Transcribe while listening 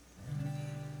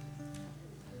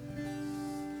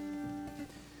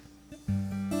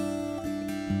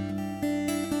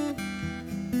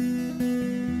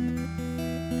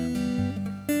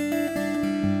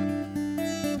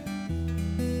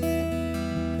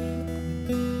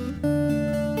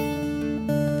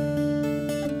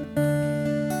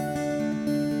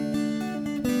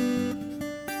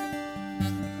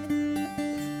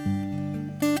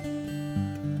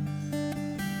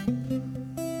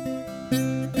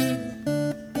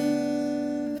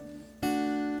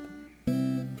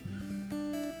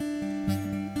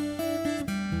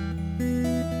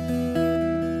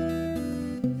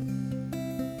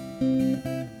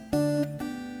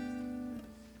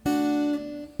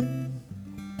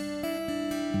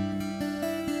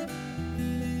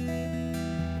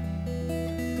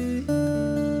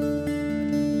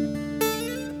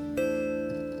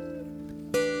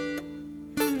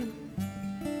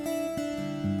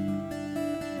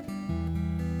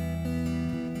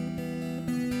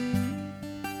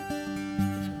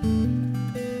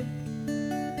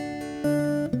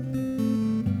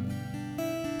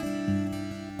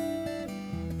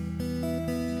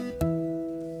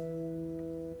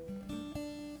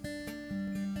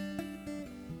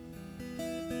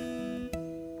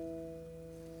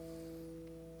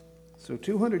So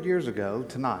 200 years ago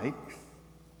tonight,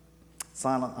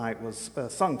 Silent Night was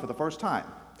sung for the first time.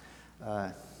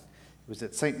 It was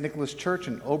at St. Nicholas Church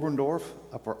in Oberndorf,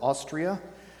 Upper Austria.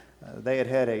 They had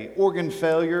had a organ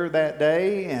failure that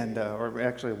day, or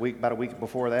actually about a week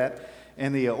before that.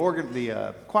 And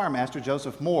the choir master,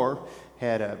 Joseph Moore,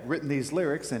 had written these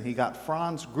lyrics, and he got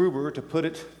Franz Gruber to put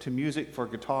it to music for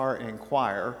guitar and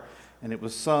choir. And it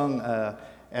was sung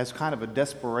as kind of a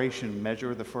desperation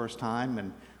measure the first time,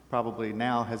 and probably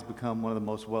now has become one of the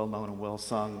most well-known and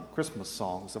well-sung Christmas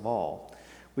songs of all.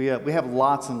 We have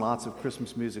lots and lots of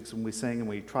Christmas music when we sing, and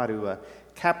we try to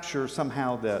capture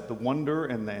somehow the wonder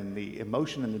and the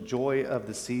emotion and the joy of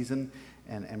the season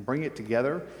and bring it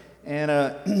together. And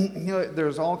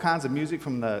there's all kinds of music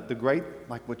from the great,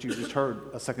 like what you just heard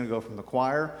a second ago from the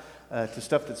choir, to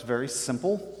stuff that's very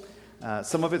simple.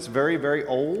 Some of it's very, very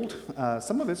old.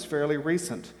 Some of it's fairly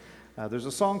recent. There's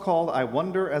a song called I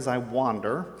Wonder as I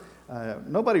Wander.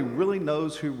 Nobody really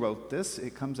knows who wrote this.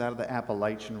 It comes out of the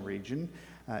Appalachian region.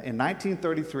 In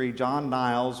 1933, John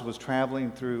Niles was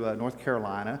traveling through North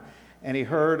Carolina, and he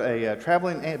heard a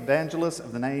traveling evangelist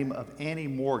of the name of Annie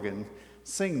Morgan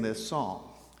sing this song.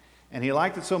 And he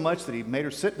liked it so much that he made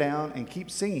her sit down and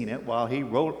keep singing it while he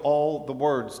wrote all the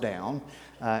words down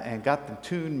and got the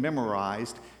tune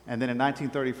memorized. And then in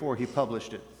 1934, he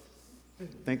published it.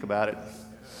 Think about it.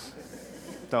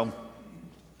 So,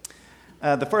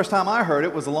 the first time I heard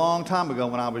it was a long time ago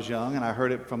when I was young, and I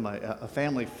heard it from a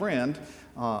family friend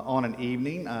on an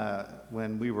evening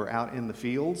when we were out in the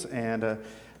fields, and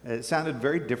it sounded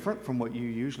very different from what you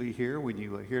usually hear when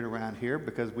you hear it around here,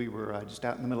 because we were just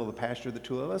out in the middle of the pasture, the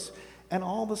two of us, and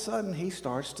all of a sudden he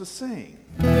starts to sing.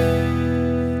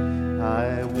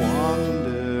 I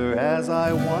wonder as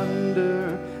I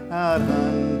wander out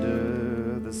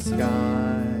under the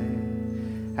sky,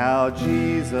 how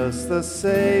Jesus the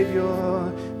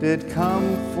Savior did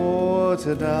come for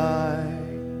to die,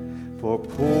 for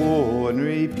poor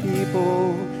ordinary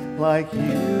people like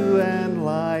you and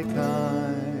like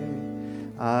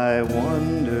I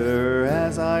wonder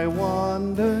as I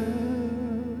wander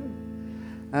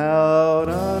out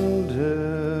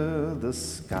under the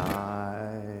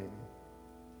sky.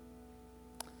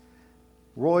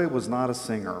 Roy was not a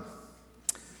singer.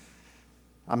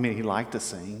 I mean, he liked to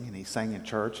sing, and he sang in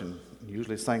church, and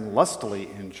usually sang lustily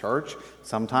in church,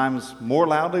 sometimes more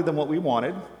loudly than what we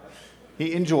wanted.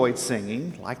 He enjoyed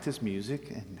singing, liked his music,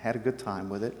 and had a good time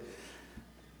with it.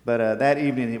 But that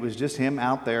evening, it was just him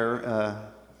out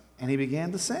there, and he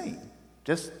began to sing,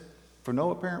 just for no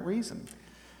apparent reason.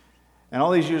 And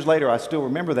all these years later, I still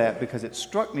remember that, because it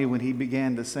struck me when he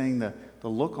began to sing, the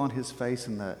look on his face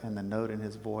and the note in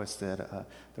his voice, that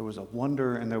there was a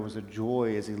wonder and there was a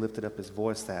joy as he lifted up his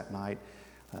voice that night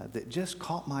that just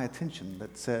caught my attention,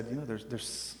 that said,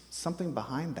 there's something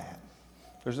behind that.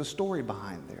 There's a story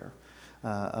behind there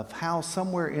of how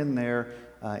somewhere in there,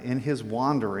 in his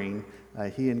wandering,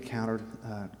 he encountered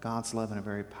God's love in a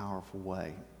very powerful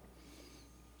way.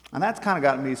 And that's kind of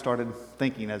got me started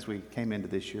thinking as we came into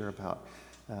this year about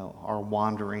our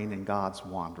wandering and God's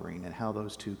wandering and how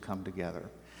those two come together.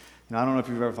 I don't know if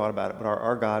you've ever thought about it, but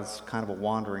our God's kind of a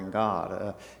wandering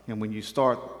God. When you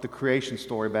start the creation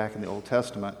story back in the Old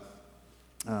Testament,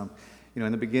 in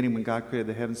the beginning when God created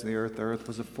the heavens and the earth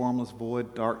was a formless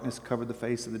void, darkness covered the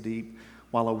face of the deep,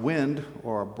 while a wind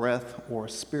or a breath or a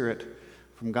spirit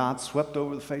from God swept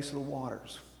over the face of the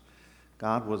waters.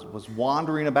 God was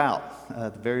wandering about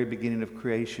at the very beginning of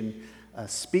creation,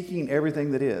 speaking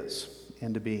everything that is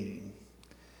into being.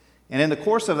 And in the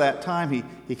course of that time,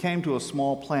 he came to a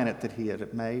small planet that he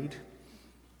had made,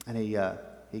 and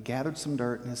he gathered some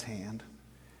dirt in his hand,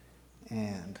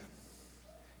 and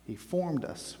he formed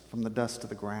us from the dust of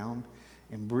the ground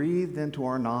and breathed into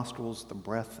our nostrils the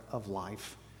breath of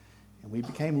life, and we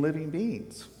became living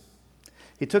beings.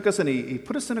 He took us and he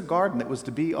put us in a garden that was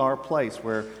to be our place,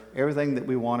 where everything that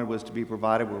we wanted was to be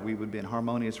provided, where we would be in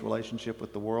harmonious relationship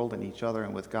with the world and each other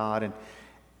and with God,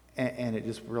 and it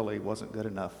just really wasn't good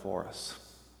enough for us.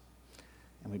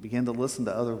 And we began to listen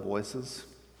to other voices,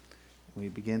 and we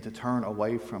began to turn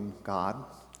away from God,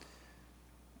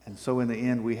 and so in the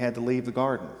end we had to leave the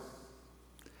garden.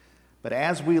 But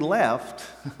as we left,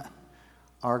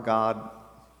 our God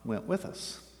went with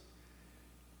us.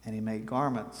 And he made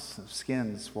garments of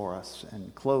skins for us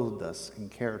and clothed us and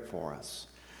cared for us.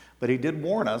 But he did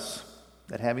warn us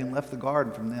that having left the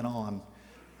garden from then on,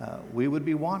 we would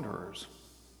be wanderers.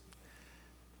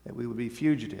 that we would be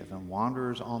fugitive and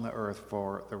wanderers on the earth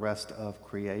for the rest of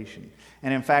creation.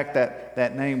 And in fact,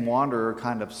 that name wanderer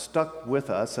kind of stuck with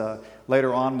us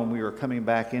later on when we were coming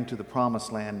back into the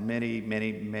promised land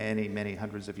many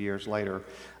hundreds of years later.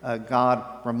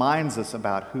 God reminds us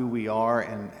about who we are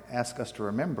and asks us to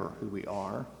remember who we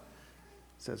are.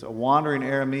 It says, "A wandering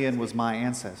Aramean was my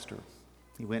ancestor.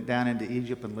 He went down into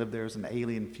Egypt and lived there as an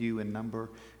alien, few in number,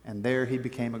 and there he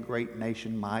became a great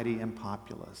nation, mighty and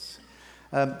populous."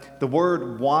 The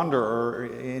word wanderer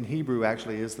in Hebrew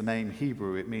actually is the name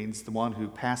Hebrew. It means the one who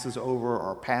passes over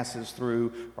or passes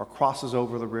through or crosses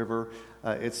over the river.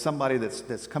 It's somebody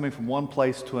that's coming from one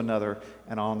place to another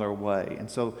and on their way. And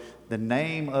so the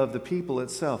name of the people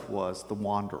itself was the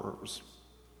wanderers.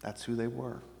 That's who they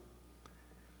were.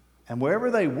 And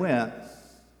wherever they went,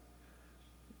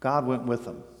 God went with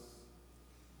them.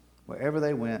 Wherever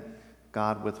they went,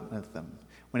 God went with them.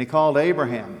 When he called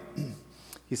Abraham,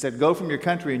 he said, "Go from your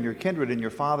country and your kindred and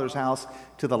your father's house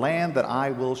to the land that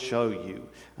I will show you."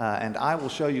 And "I will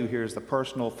show you" here is the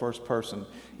personal first person.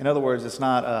 In other words, it's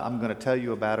not I'm going to tell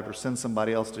you about it or send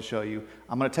somebody else to show you.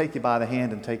 I'm going to take you by the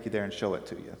hand and take you there and show it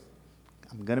to you.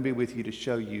 I'm going to be with you to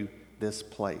show you this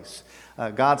place.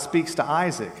 God speaks to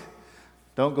Isaac.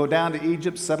 "Don't go down to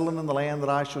Egypt, settle in the land that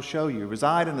I shall show you.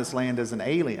 Reside in this land as an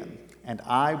alien, and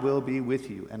I will be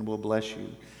with you and will bless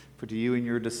you. For to you and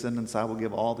your descendants I will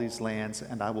give all these lands,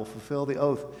 and I will fulfill the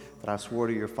oath that I swore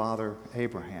to your father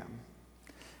Abraham."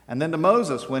 And then to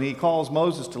Moses, when he calls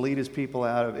Moses to lead his people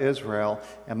out of Israel,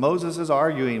 and Moses is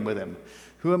arguing with him.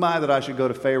 "Who am I that I should go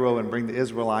to Pharaoh and bring the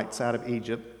Israelites out of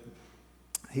Egypt?"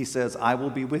 He says, "I will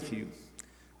be with you,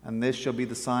 and this shall be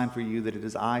the sign for you that it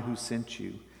is I who sent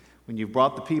you. When you've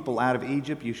brought the people out of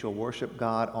Egypt, you shall worship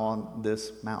God on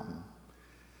this mountain."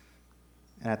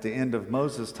 And at the end of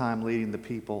Moses' time leading the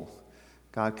people,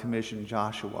 God commissioned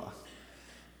Joshua.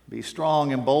 "Be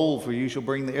strong and bold, for you shall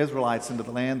bring the Israelites into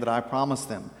the land that I promised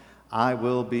them. I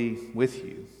will be with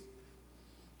you."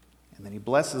 And then he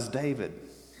blesses David.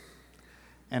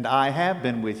 "And I have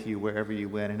been with you wherever you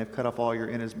went, and have cut off all your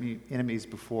enemies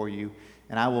before you.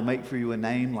 And I will make for you a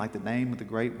name like the name of the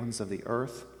great ones of the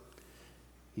earth."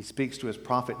 He speaks to his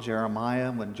prophet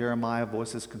Jeremiah when Jeremiah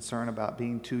voices concern about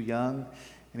being too young.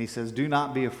 And he says, "Do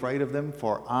not be afraid of them,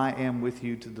 for I am with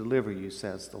you to deliver you,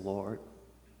 says the Lord."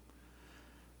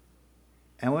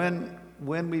 And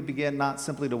when we begin not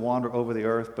simply to wander over the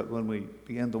earth, but when we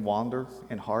begin to wander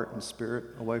in heart and spirit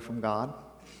away from God,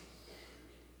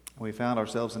 we found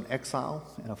ourselves in exile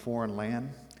in a foreign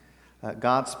land,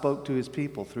 God spoke to his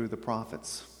people through the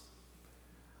prophets.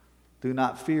 "Do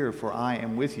not fear, for I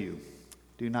am with you.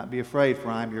 Do not be afraid, for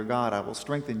I am your God. I will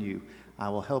strengthen you. I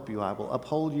will help you. I will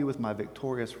uphold you with my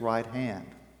victorious right hand.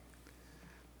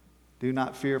 Do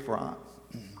not fear, for I..."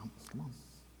 Come on.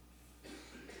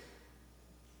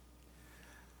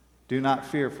 "Do not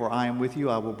fear, for I am with you.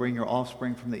 I will bring your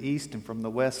offspring from the east, and from the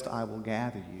west I will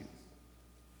gather you.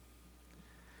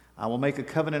 I will make a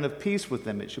covenant of peace with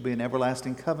them. It shall be an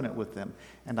everlasting covenant with them.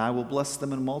 And I will bless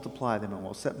them and multiply them, and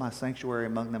will set my sanctuary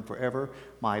among them forever.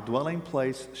 My dwelling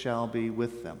place shall be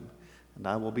with them. And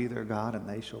I will be their God, and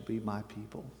they shall be my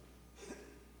people." I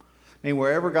mean,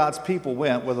 wherever God's people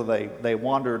went, whether they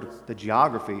wandered the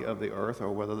geography of the earth or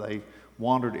whether they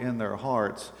wandered in their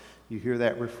hearts, you hear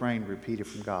that refrain repeated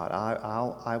from God.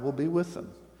 I will be with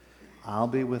them. I'll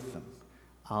be with them.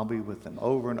 I'll be with them,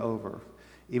 over and over.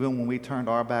 Even when we turned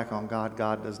our back on God,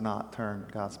 God does not turn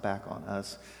God's back on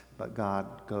us, but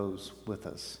God goes with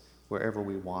us wherever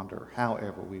we wander,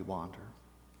 however we wander.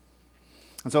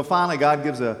 And so finally, God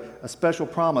gives a special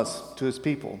promise to his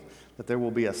people that there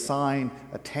will be a sign,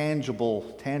 a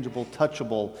tangible,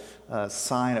 touchable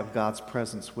sign of God's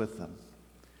presence with them.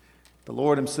 "The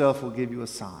Lord himself will give you a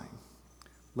sign.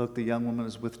 Look, the young woman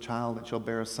is with child and shall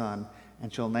bear a son,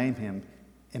 and shall name him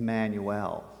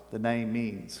Emmanuel." The name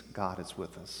means God is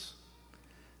with us.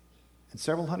 And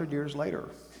several hundred years later,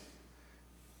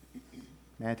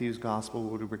 Matthew's gospel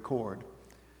would record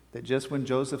that just when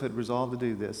Joseph had resolved to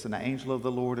do this, an angel of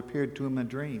the Lord appeared to him in a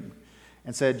dream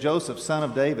and said, "Joseph, son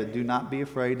of David, do not be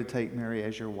afraid to take Mary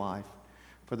as your wife,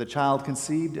 for the child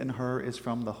conceived in her is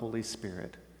from the Holy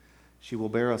Spirit. She will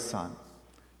bear a son,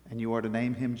 and you are to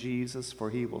name him Jesus, for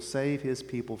he will save his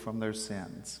people from their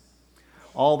sins."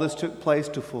 All this took place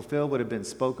to fulfill what had been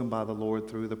spoken by the Lord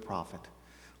through the prophet.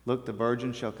 "Look, the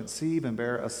virgin shall conceive and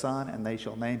bear a son, and they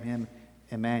shall name him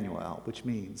Emmanuel," which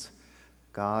means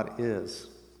God is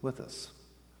with us.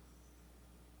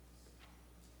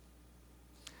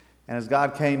 And as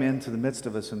God came into the midst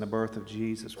of us in the birth of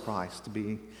Jesus Christ to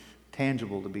be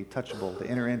tangible, to be touchable, to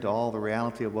enter into all the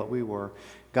reality of what we were.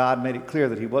 God made it clear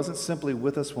that he wasn't simply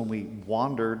with us when we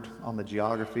wandered on the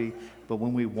geography, but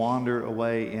when we wandered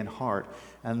away in heart.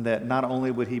 And that not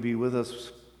only would he be with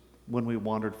us when we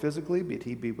wandered physically, but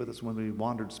he'd be with us when we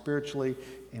wandered spiritually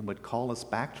and would call us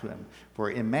back to him.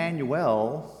 For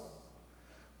Emmanuel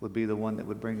would be the one that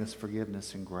would bring us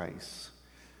forgiveness and grace.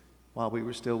 While we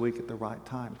were still weak at the right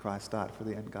time, Christ died for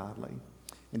the ungodly.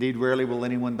 Indeed, rarely will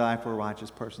anyone die for a righteous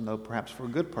person, though perhaps for a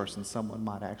good person someone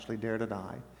might actually dare to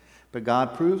die. But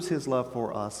God proves his love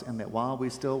for us in that while we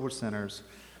still were sinners,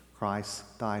 Christ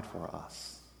died for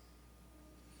us.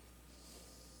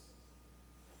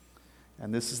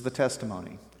 And this is the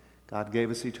testimony. God gave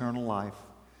us eternal life,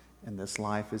 and this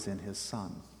life is in his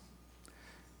Son.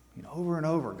 Over and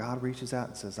over, God reaches out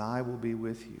and says, I will be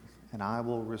with you, and I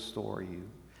will restore you,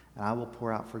 and I will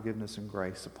pour out forgiveness and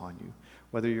grace upon you.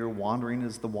 Whether your wandering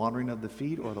is the wandering of the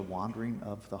feet or the wandering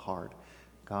of the heart,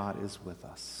 God is with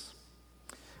us.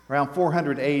 Around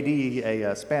 400 AD,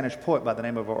 a Spanish poet by the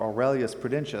name of Aurelius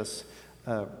Prudentius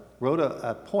wrote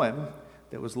a poem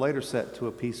that was later set to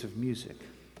a piece of music.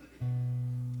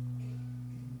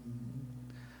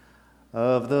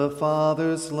 Of the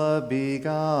Father's love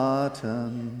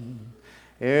begotten,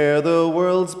 ere the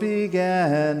worlds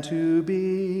began to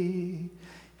be,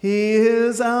 he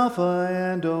is Alpha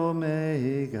and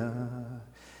Omega,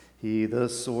 he the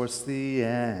source, the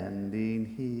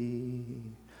ending, he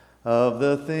of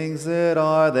the things that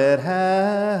are, that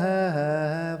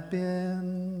have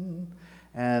been,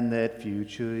 and that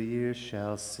future years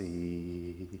shall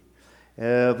see,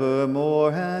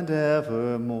 evermore and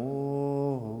evermore.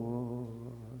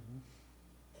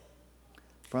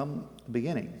 From the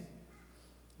beginning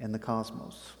in the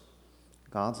cosmos,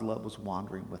 God's love was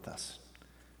wandering with us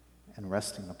and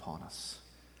resting upon us.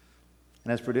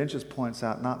 And as Prudentius points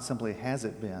out, not simply has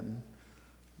it been,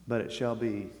 but it shall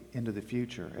be into the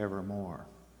future evermore.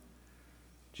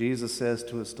 Jesus says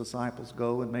to his disciples,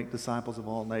 go and make disciples of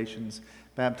all nations,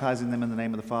 baptizing them in the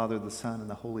name of the Father, the Son, and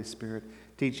the Holy Spirit,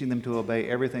 teaching them to obey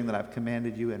everything that I've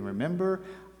commanded you. And remember,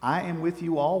 I am with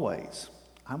you always.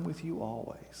 I'm with you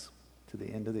always to the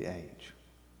end of the age.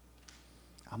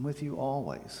 I'm with you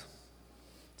always.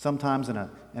 Sometimes in a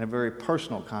very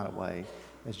personal kind of way,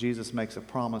 as Jesus makes a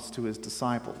promise to his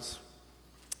disciples.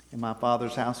 In my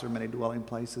Father's house are many dwelling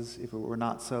places. If it were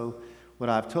not so, would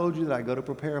I have told you that I go to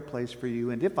prepare a place for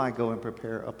you? And if I go and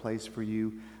prepare a place for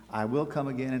you, I will come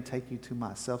again and take you to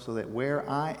myself, so that where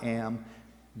I am,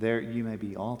 there you may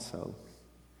be also.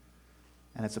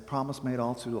 And it's a promise made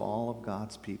also to all of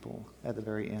God's people at the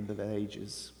very end of the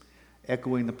ages,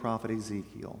 echoing the prophet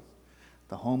Ezekiel.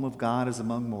 The home of God is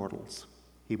among mortals.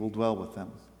 He will dwell with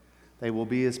them. They will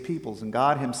be his peoples, and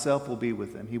God himself will be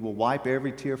with them. He will wipe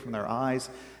every tear from their eyes.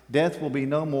 Death will be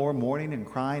no more. Mourning and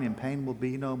crying and pain will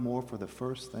be no more, for the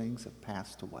first things have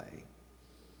passed away.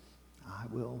 I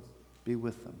will be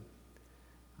with them.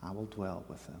 I will dwell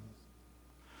with them.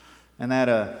 And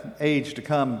that age to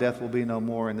come, death will be no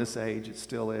more. In this age, it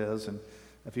still is. And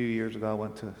a few years ago, I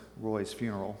went to Roy's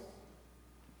funeral.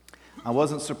 I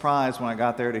wasn't surprised when I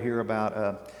got there to hear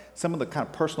about some of the kind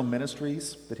of personal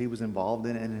ministries that he was involved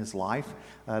in his life.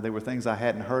 They were things I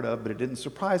hadn't heard of, but it didn't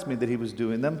surprise me that he was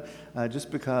doing them,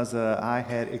 just because I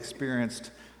had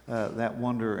experienced that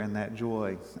wonder and that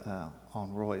joy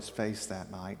on Roy's face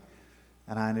that night.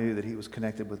 And I knew that he was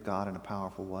connected with God in a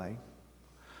powerful way.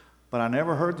 But I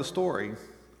never heard the story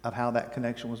of how that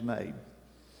connection was made.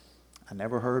 I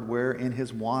never heard where in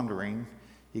his wandering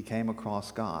he came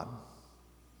across God.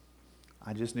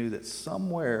 I just knew that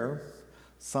somewhere,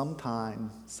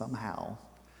 sometime, somehow,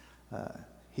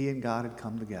 he and God had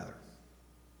come together.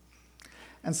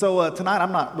 And so tonight,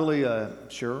 I'm not really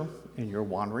sure in your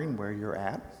wandering where you're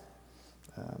at.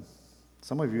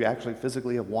 Some of you actually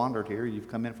physically have wandered here. You've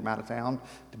come in from out of town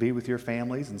to be with your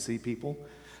families and see people.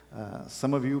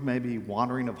 Some of you may be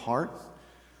wandering of heart.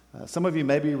 Some of you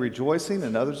may be rejoicing,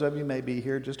 and others of you may be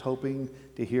here just hoping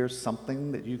to hear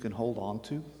something that you can hold on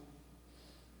to.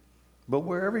 But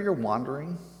wherever you're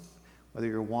wandering, whether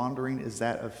your wandering is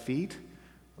that of feet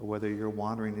or whether your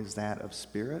wandering is that of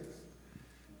spirit,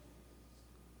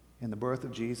 in the birth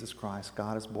of Jesus Christ,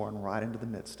 God is born right into the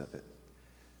midst of it.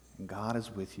 And God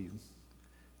is with you,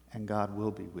 and God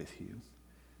will be with you,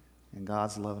 and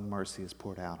God's love and mercy is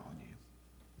poured out on you.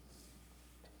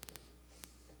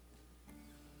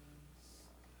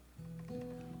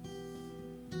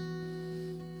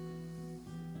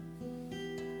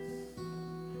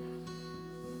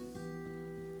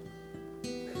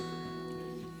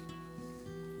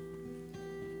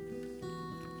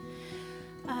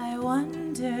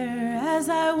 As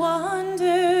I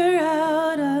wander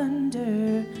out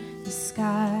under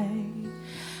night,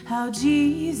 how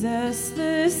Jesus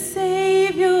the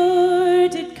Savior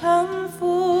did come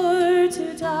for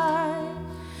to die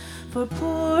for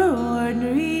poor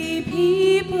ordinary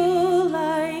people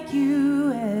like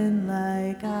you and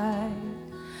like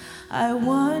I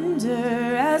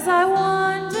wonder as I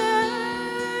wander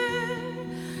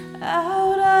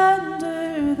out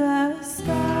under the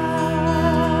sky.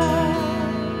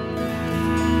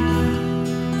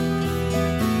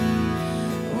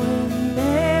 When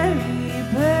Mary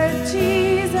birthed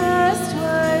Jesus,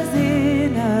 'twas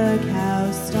in a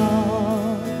cow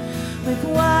stall, with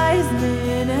wise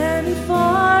men and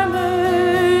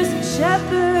farmers and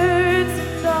shepherds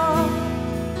and all.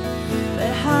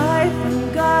 But high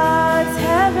from God's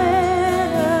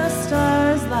heaven a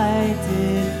star's light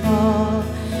did fall,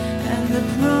 and the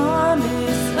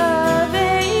promise of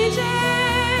ages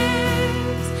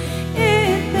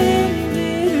it then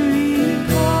did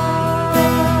recall.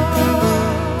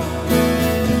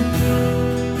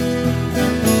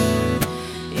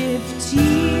 If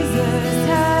Jesus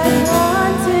had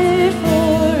wanted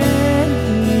for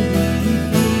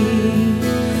anything,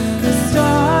 a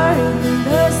star in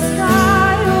the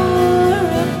sky or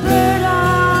a bird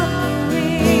on the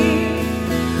wing,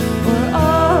 or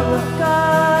all of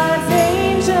God's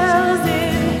angels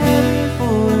in heaven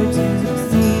for to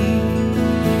see,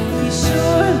 he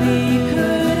surely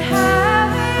could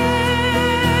have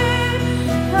it,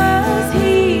 'cause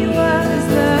he was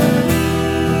the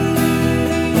King.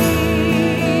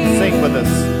 Sing with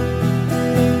us.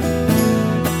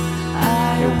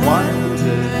 I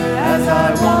wonder as I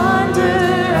wander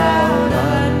out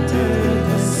under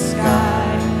the sky,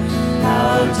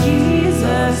 how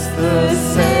Jesus the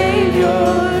Savior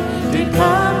did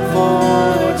come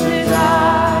for to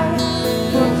die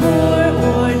for poor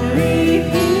ordinary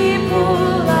people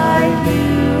like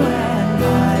you and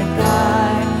like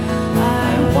I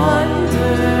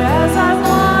wonder as I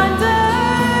wander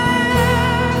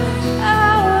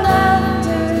out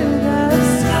under the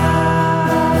sky.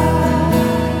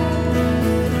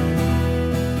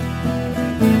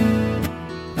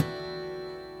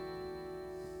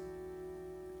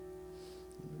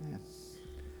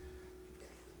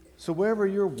 So, wherever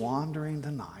you're wandering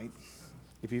tonight,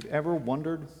 if you've ever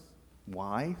wondered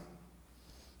why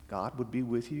God would be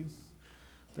with you,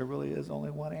 there really is only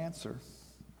one answer.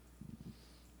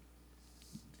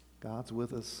 God's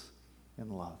with us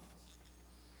in love.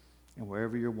 And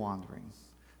wherever you're wandering,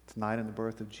 tonight in the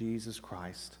birth of Jesus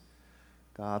Christ,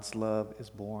 God's love is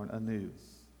born anew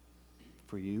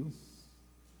for you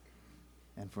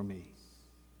and for me.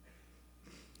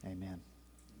 Amen.